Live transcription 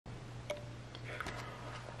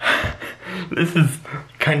This is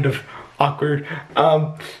kind of awkward.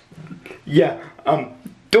 Yeah,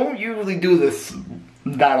 don't usually do this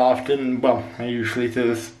that often. Well, I usually do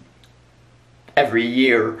this every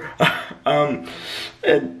year. And,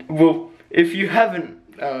 well, if you haven't,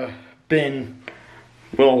 been,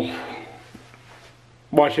 well,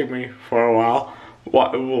 watching me for a while,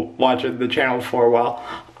 watching the channel for a while,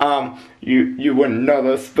 you wouldn't know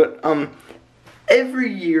this, but,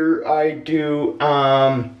 every year I do,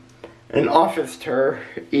 an office tour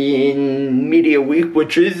in Media Week,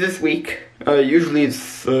 which is this week. Usually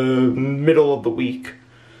it's the middle of the week.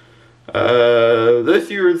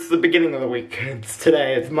 This year it's the beginning of the week. It's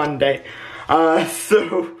today, it's Monday.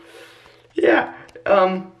 So, yeah,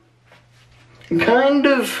 kind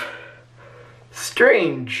of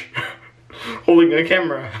strange holding a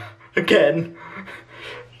camera again.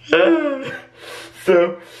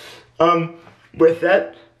 So, with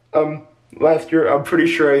that, last year I'm pretty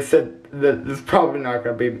sure I said that there's probably not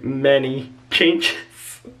going to be many changes.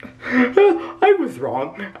 I was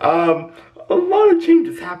wrong. A lot of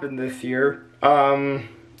changes happened this year. Well,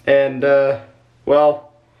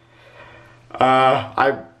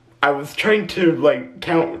 I was trying to, like,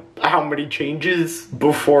 count how many changes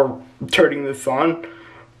before turning this on.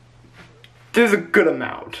 There's a good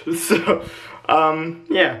amount. So,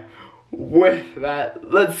 yeah. With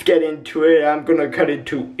that, let's get into it. I'm gonna cut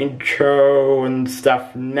into intro and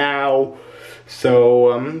stuff now.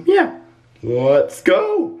 So, yeah. Let's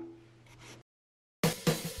go!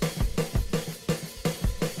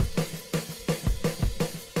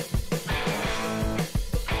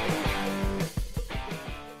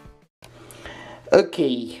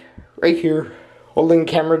 Okay, right here, holding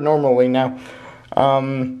camera normally now.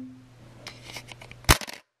 Now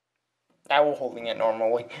we're holding it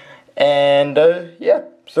normally. And, yeah,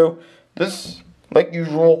 so this, like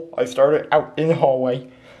usual, I started out in the hallway.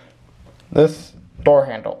 This door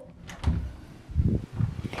handle.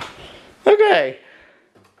 Okay.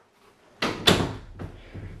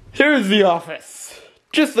 Here's the office.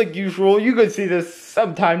 Just like usual, you guys see this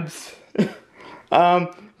sometimes.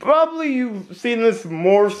 Probably you've seen this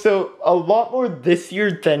more so, a lot more this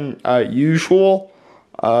year than usual.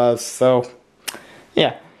 So,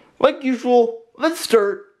 yeah. Like usual, let's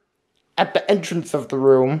start at the entrance of the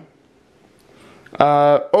room.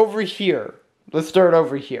 Over here. Let's start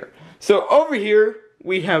over here. So, over here,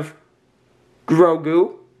 we have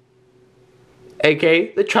Grogu,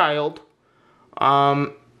 aka the child,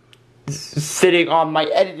 sitting on my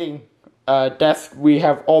editing desk. We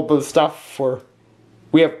have all the stuff for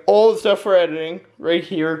editing right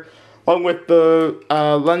here, along with the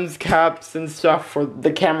lens caps and stuff for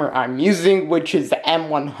the camera I'm using, which is the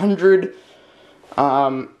M100.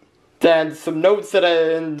 Then some notes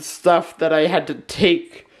and stuff that I had to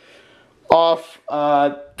take off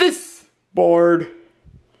this board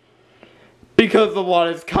because a lot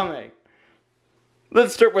is coming.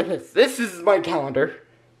 Let's start with this. This is my calendar.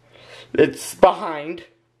 It's behind.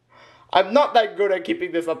 I'm not that good at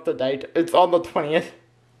keeping this up to date. It's on the 20th,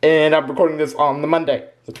 and I'm recording this on the Monday,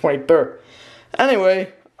 the 23rd.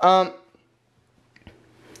 Anyway,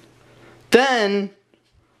 then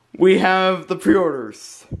we have the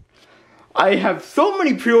pre-orders. I have so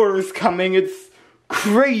many pre-orders coming, it's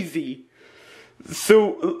crazy.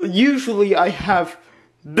 So, usually I have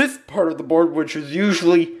this part of the board, which is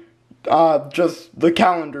usually just the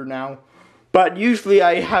calendar now. But usually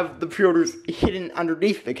I have the pre-orders hidden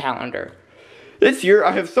underneath the calendar. This year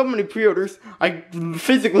I have so many pre-orders, I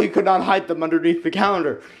physically could not hide them underneath the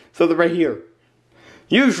calendar. So they're right here.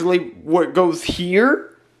 Usually what goes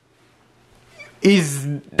here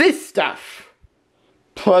is this stuff.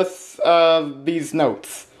 Plus these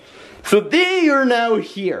notes. So they are now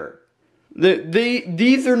here.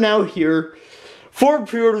 These are now here. 4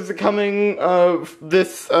 pre-orders are coming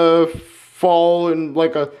this fall in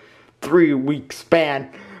like a 3-week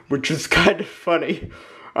span, which is kind of funny.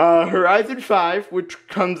 Horizon 5, which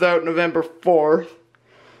comes out November 4th.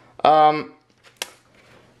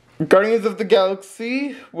 Guardians of the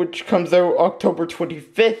Galaxy, which comes out October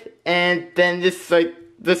 25th, and then this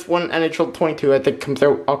one, NHL 22, I think comes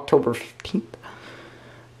out October 15th.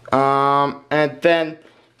 And then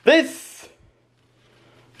this,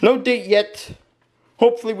 no date yet.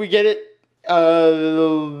 Hopefully we get it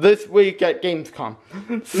this week at Gamescom.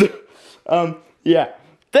 So, yeah.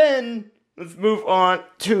 Then let's move on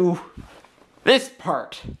to this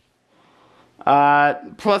part.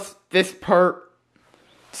 Plus this part.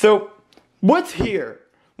 So, what's here?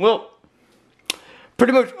 Well,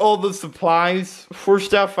 pretty much all the supplies for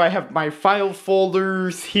stuff. I have my file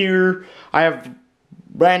folders here. I have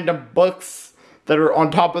random books that are on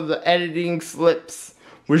top of the editing slips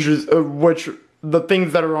which the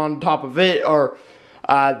things that are on top of it are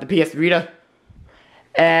the PS Vita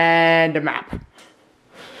and a map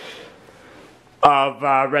of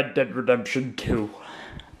Red Dead Redemption 2.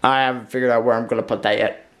 I haven't figured out where I'm gonna put that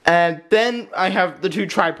yet. And then I have the two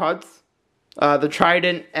tripods, the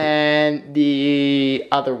Trident and the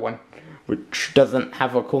other one, which doesn't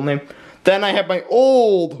have a cool name. Then I have my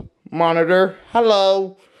old monitor,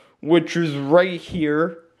 hello, which is right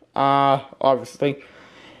here, obviously.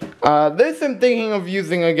 This I'm thinking of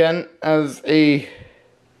using again as a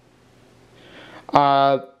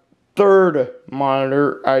third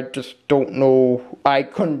monitor. I just don't know, I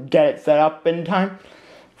couldn't get it set up in time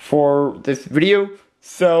for this video.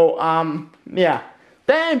 So, yeah.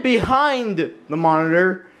 Then behind the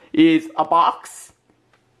monitor is a box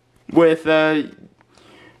with my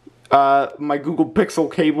Google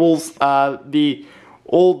Pixel cables, the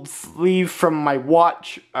old sleeve from my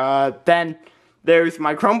watch, then there's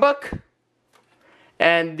my Chromebook,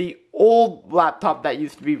 and the old laptop that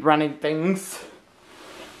used to be running things,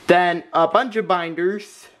 then a bunch of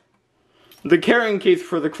binders, the carrying case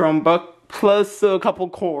for the Chromebook, plus a couple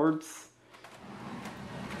cords.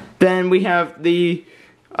 Then we have the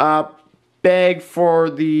bag for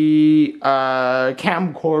the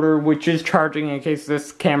camcorder, which is charging in case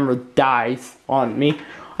this camera dies on me.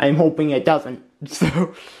 I'm hoping it doesn't.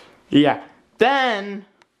 So, yeah. Then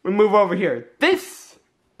we move over here. This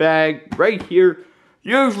bag right here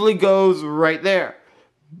usually goes right there.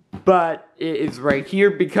 But it is right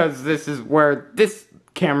here because this is where this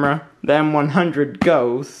camera, the M100,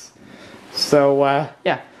 goes. So,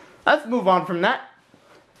 yeah. Let's move on from that.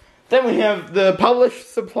 Then we have the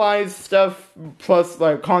published supplies stuff, plus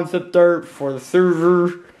like concept art for the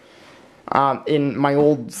server, in my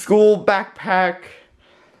old school backpack.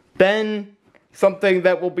 Then something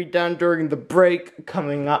that will be done during the break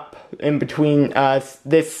coming up in between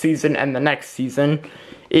this season and the next season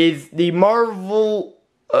is the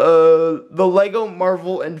Lego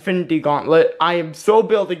Marvel Infinity Gauntlet. I am so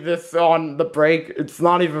building this on the break, it's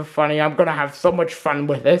not even funny. I'm gonna have so much fun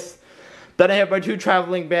with this. Then I have my two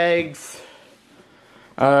traveling bags,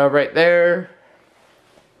 right there.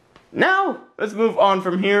 Now, let's move on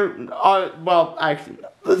from here. Well, actually,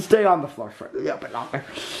 let's stay on the floor for a bit longer.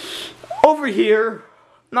 Over here,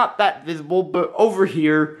 not that visible, but over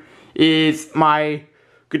here is my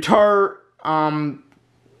guitar,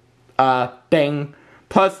 thing,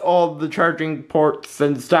 plus all the charging ports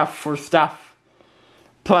and stuff for stuff,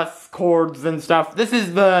 plus cords and stuff. This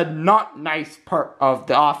is the not nice part of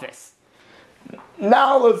the office.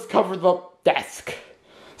 Now let's cover the desk.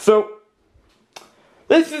 So,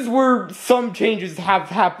 this is where some changes have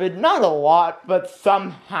happened. Not a lot, but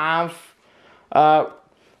some have.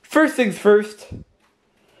 First things first.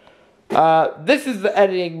 This is the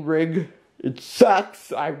editing rig. It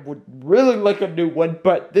sucks. I would really like a new one,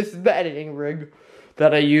 but this is the editing rig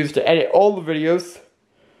that I use to edit all the videos.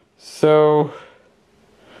 So,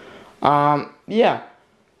 yeah.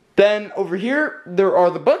 Then over here, there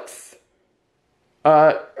are the books.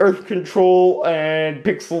 Earth Control and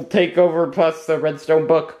Pixel Takeover plus the Redstone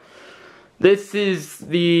book. This is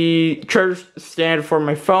the charge stand for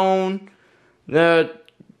my phone.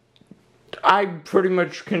 I pretty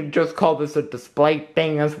much can just call this a display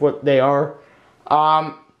thing, that's what they are.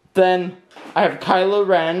 Then I have Kylo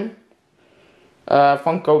Ren,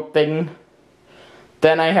 Funko thing.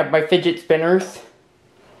 Then I have my fidget spinners.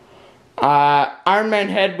 Iron Man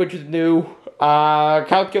head, which is new.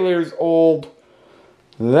 Calculator's old.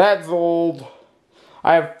 That's old.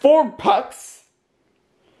 I have 4 pucks.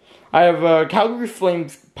 I have a Calgary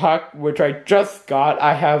Flames puck, which I just got.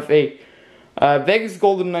 I have a Vegas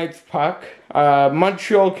Golden Knights puck,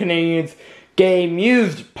 Montreal Canadiens Game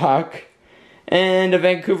Used puck, and a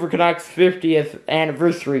Vancouver Canucks 50th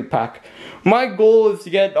anniversary puck. My goal is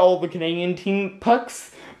to get all the Canadian team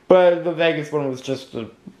pucks, but the Vegas one was just a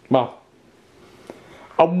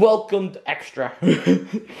welcomed extra.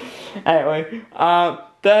 Anyway,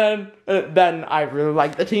 then I really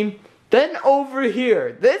like the team. Then over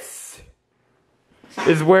here, this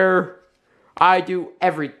is where I do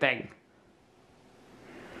everything.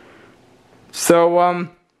 So,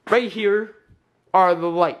 right here are the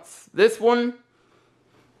lights. This one,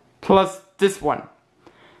 plus this one.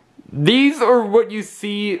 These are what you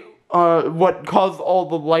see, what caused all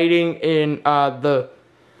the lighting in, the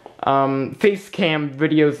face cam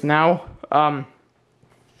videos now.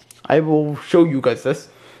 I will show you guys this.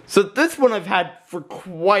 So this one I've had for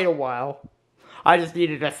quite a while. I just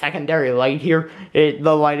needed a secondary light here.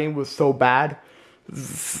 The lighting was so bad.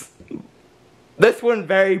 This one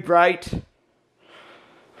very bright.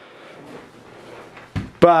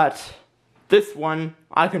 But this one,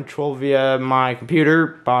 I control via my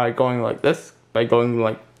computer by going like this, by going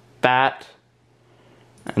like that,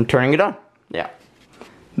 and turning it on. Yeah.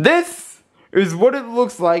 This is what it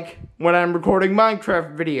looks like when I'm recording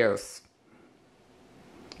Minecraft videos.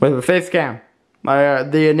 With a face cam.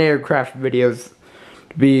 The Inator craft videos,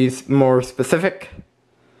 to be more specific.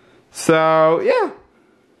 So, yeah.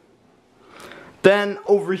 Then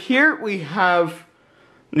over here we have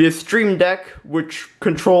the Stream Deck, which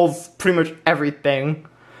controls pretty much everything.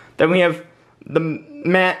 Then we have the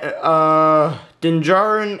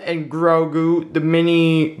Dinjarin and Grogu, the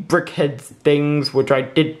mini brickheads things, which I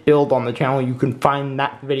did build on the channel. You can find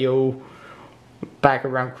that video back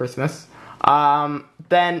around Christmas.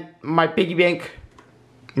 Then my piggy bank,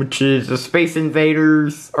 which is a Space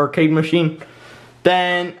Invaders arcade machine.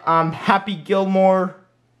 Then Happy Gilmore,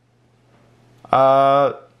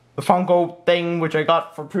 the Funko thing, which I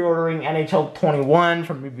got for pre-ordering NHL 21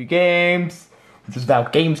 from BB Games, which is now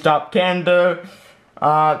GameStop Canada.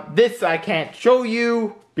 This I can't show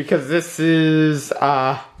you because this is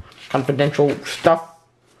confidential stuff.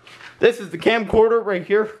 This is the camcorder right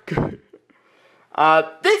here.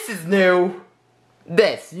 This is new.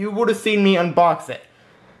 This, you would have seen me unbox it.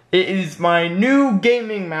 It is my new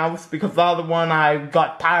gaming mouse because the other one I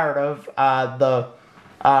got tired of, the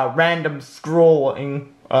random scrolling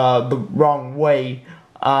the wrong way.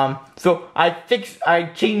 So I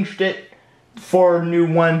changed it for a new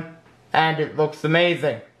one, and it looks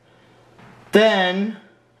amazing. Then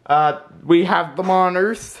we have the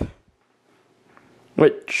monitors,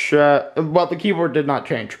 which well, the keyboard did not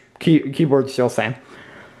change. Keyboard's still same.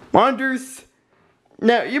 Monitors.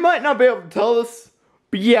 Now you might not be able to tell this,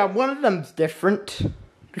 but yeah, one of them's different.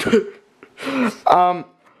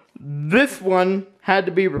 This one had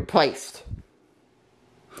to be replaced.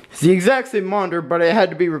 It's the exact same monitor, but it had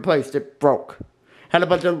to be replaced. It broke. Had a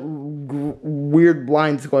bunch of weird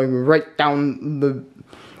lines going right down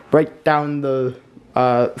the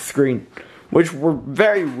screen, which were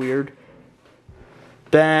very weird.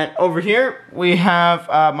 Then over here we have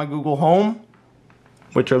my Google Home,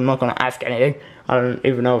 which I'm not going to ask anything. I don't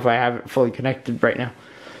even know if I have it fully connected right now.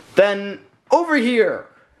 Then over here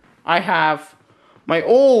I have my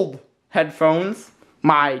old headphones,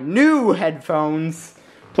 my new headphones,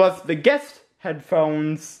 plus the guest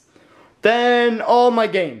headphones, then all my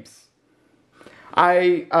games.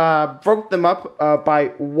 I broke them up by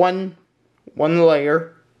one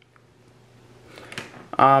layer.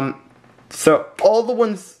 So all the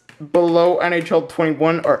ones below NHL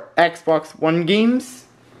 21 are Xbox One games,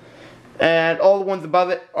 and all the ones above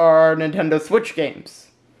it are Nintendo Switch games.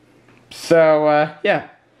 So yeah.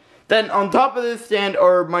 Then on top of this stand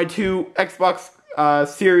are my two Xbox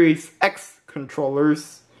Series X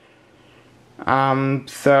controllers.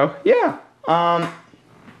 So yeah.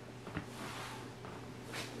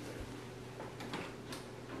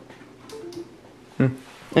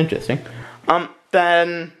 Interesting.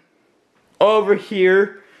 Then over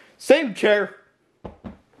here, same chair.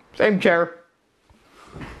 Same chair.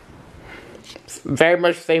 Very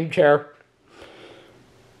much same chair.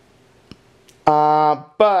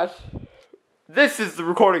 But this is the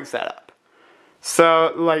recording setup.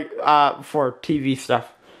 So, like, for TV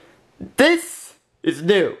stuff. This is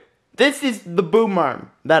new. This is the boom arm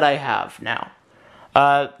that I have now.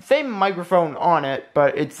 Same microphone on it,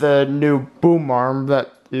 but it's a new boom arm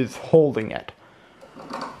that is holding it.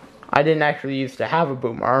 I didn't actually used to have a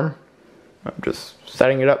boom arm. I'm just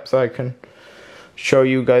setting it up so I can show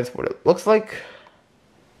you guys what it looks like.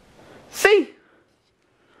 See?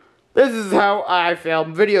 This is how I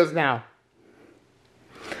film videos now.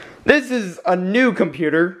 This is a new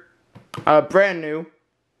computer. Brand new.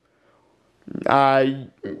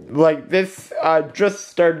 Like this just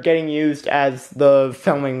started getting used as the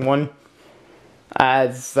filming one.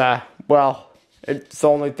 As, well, it's the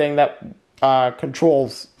only thing that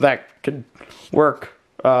controls that could work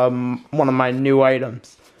one of my new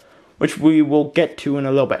items, which we will get to in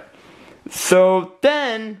a little bit. So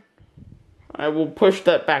then I will push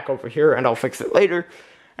that back over here and I'll fix it later.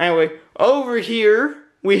 Anyway, over here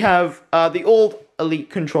we have the old Elite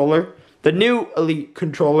controller, the new Elite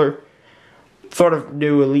controller, sort of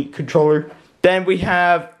new Elite controller. Then we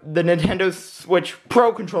have the Nintendo Switch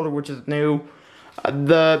Pro controller, which is new.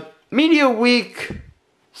 The Media Week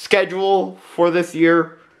schedule for this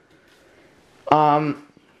year. A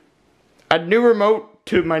new remote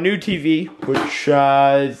to my new TV, which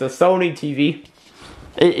is a Sony TV.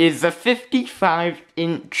 It is a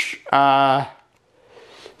 55-inch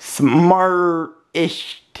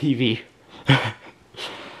smart-ish TV.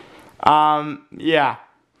 Yeah.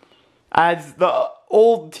 As the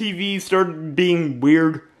old TV started being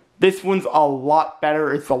weird, This one's a lot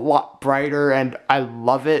better, it's a lot brighter, and I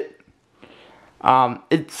love it.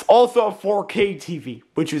 It's also a 4K TV,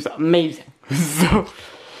 which is amazing. So,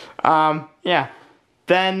 yeah.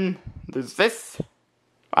 Then, there's this.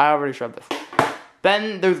 I already showed this.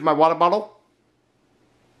 Then, there's my water bottle.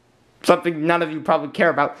 Something none of you probably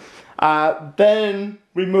care about. Then,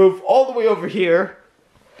 we move all the way over here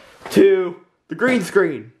to the green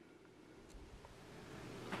screen.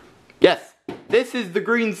 Yes, this is the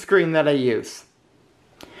green screen that I use.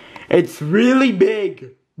 It's really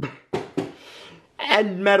big.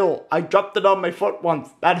 And metal. I dropped it on my foot once.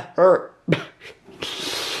 That hurt.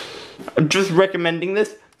 I'm just recommending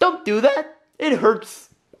this. Don't do that. It hurts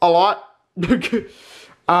a lot.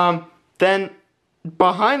 Then,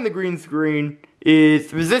 behind the green screen is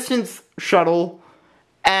the Resistance Shuttle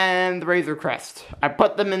and the Razor Crest. I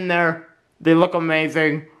put them in there. They look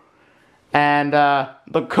amazing. And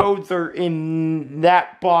the codes are in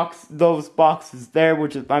that box, those boxes there,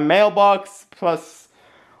 which is my mailbox plus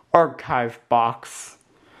archive box.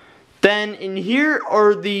 Then in here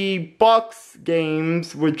are the box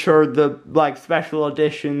games, which are the like special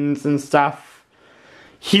editions and stuff.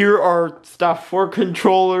 Here are stuff for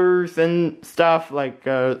controllers and stuff like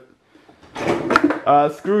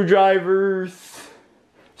screwdrivers,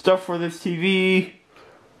 stuff for this TV,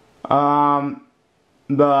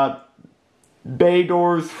 the bay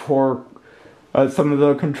doors for some of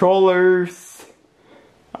the controllers,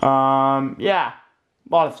 yeah, a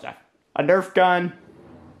lot of stuff. A Nerf gun,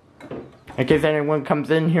 in case anyone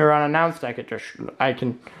comes in here unannounced, I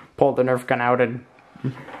can pull the Nerf gun out and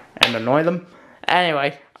annoy them.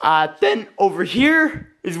 Anyway, then over here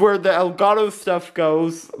is where the Elgato stuff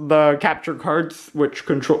goes, the capture cards, which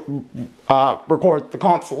record the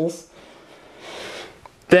consoles.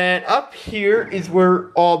 Then up here is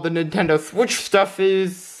where all the Nintendo Switch stuff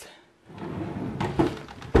is.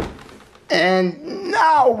 And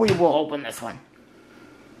now we will open this one.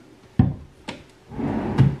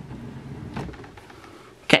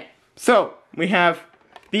 Okay, so we have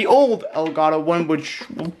the old Elgato one, which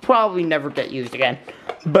will probably never get used again.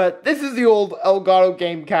 But this is the old Elgato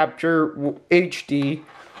Game Capture HD,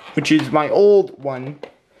 which is my old one.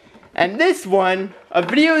 And this one, a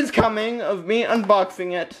video is coming of me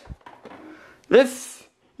unboxing it. This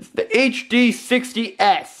is the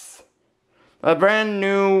HD60S. A brand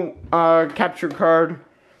new capture card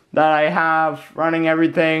that I have running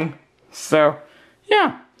everything. So,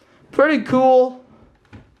 yeah, pretty cool.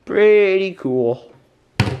 Pretty cool.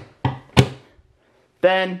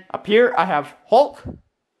 Then, up here, I have Hulk,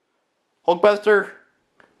 Hulkbuster,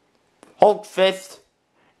 Hulk Fist,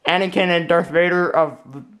 Anakin and Darth Vader of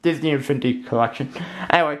the Disney Infinity Collection.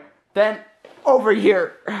 Anyway, then over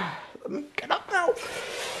here, let me get up now.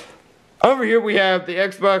 Over here we have the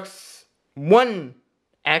Xbox One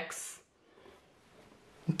X.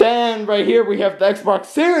 Then right here we have the Xbox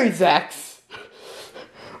Series X.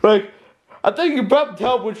 Like, I think you can probably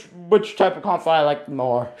tell which type of console I like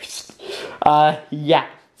more. Yeah.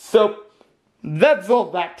 So that's all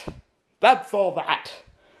that. That's all that.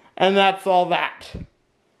 And that's all that.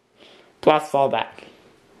 Plus all that.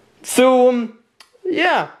 So,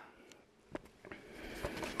 yeah.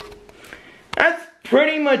 That's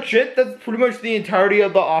pretty much it. That's pretty much the entirety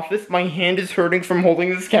of the office. My hand is hurting from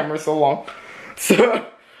holding this camera so long. So,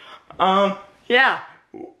 yeah.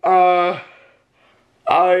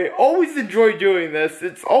 I always enjoy doing this.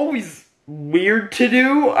 It's always weird to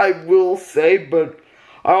do, I will say, but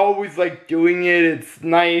I always like doing it. It's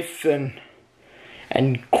nice and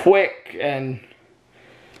quick, and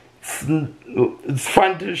it's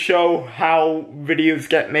fun to show how videos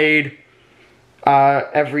get made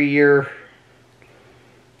every year.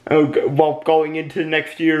 Well, going into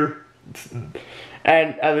next year,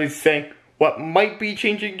 and at least saying what might be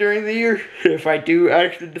changing during the year if I do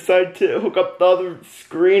actually decide to hook up the other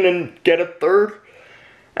screen and get a third.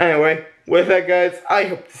 Anyway, with that, guys, I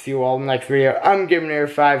hope to see you all in the next video. I'm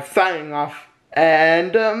GamerNator5 signing off,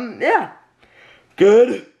 and yeah,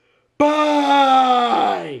 goodbye.